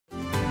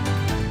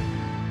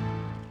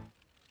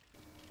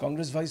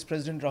Congress Vice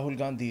President Rahul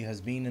Gandhi has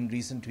been in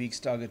recent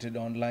weeks targeted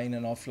online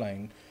and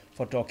offline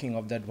for talking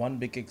of that one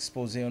big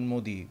expose on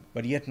Modi,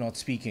 but yet not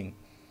speaking.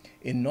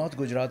 In North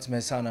Gujarat's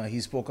Mehsana, he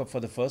spoke up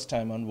for the first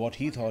time on what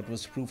he thought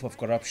was proof of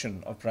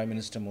corruption of Prime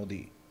Minister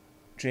Modi.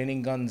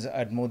 Training guns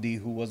at Modi,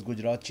 who was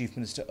Gujarat Chief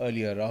Minister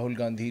earlier, Rahul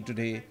Gandhi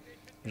today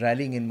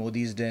rallying in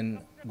Modi's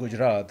den,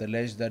 Gujarat,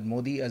 alleged that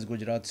Modi as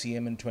Gujarat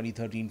CM in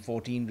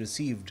 2013-14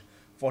 received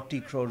 40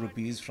 crore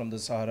rupees from the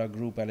Sahara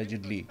Group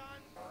allegedly.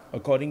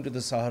 According to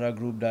the Sahara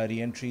Group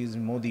diary entries,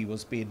 Modi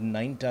was paid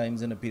 9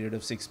 times in a period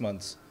of 6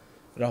 months,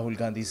 Rahul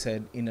Gandhi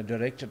said in a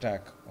direct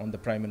attack on the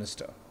Prime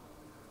Minister.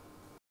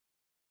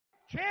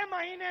 6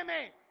 महीने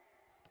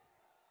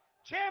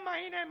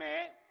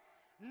में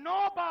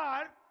 9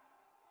 बार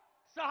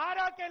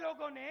सहारा के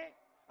लोगों ने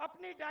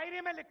अपनी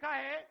diary में लिखा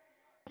है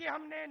कि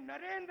हमने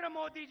नरेंद्र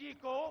मोदी जी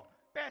को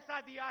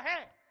पैसा दिया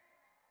है.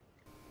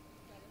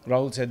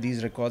 Rahul said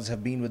these records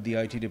have been with the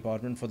IT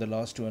department for the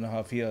last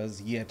 2.5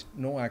 years, yet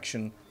no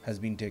action has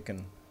been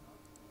taken.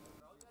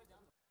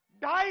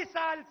 2.5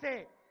 साल से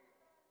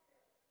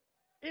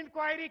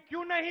इंक्वायरी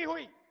क्यों नहीं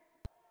हुई?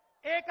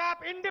 एक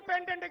आप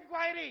इंडिपेंडेंट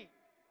इंक्वायरी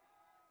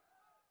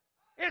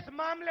इस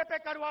मामले पे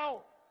करवाओ.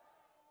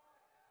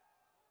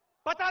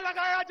 पता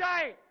लगाया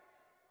जाए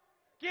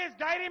कि इस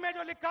डायरी में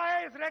जो लिखा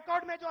है, इस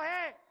रिकॉर्ड में जो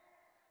है,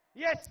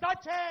 ये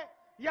सच है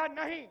या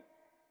नहीं.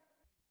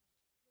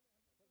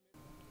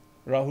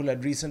 Rahul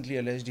had recently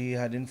alleged he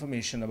had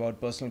information about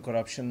personal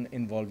corruption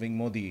involving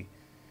Modi.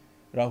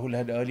 Rahul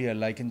had earlier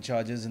likened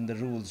charges in the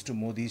rules to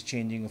Modi's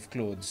changing of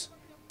clothes.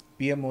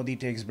 PM Modi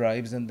takes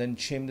bribes and then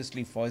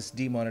shamelessly foists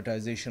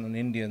demonetization on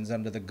Indians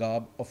under the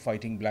garb of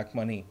fighting black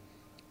money,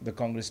 the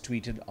Congress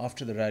tweeted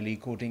after the rally,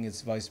 quoting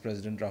its Vice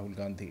President Rahul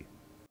Gandhi.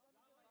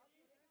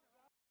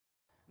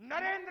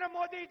 Narendra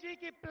Modi ji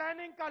की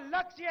planning का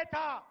लक्ष्य यह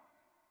था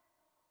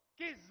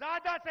कि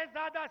ज्यादा से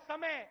ज्यादा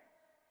समय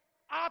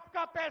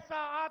आपका पैसा,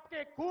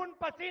 आपके खून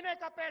पसीने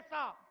का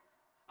पैसा,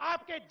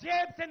 आपके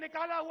जेब से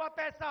निकाला हुआ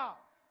पैसा,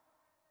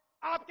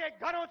 आपके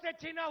घरों से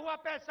छीना हुआ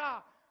पैसा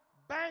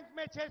बैंक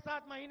में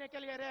 6-7 महीने के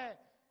लिए रहे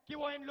कि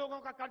वो इन लोगों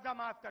का कर्जा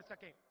माफ कर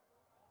सके.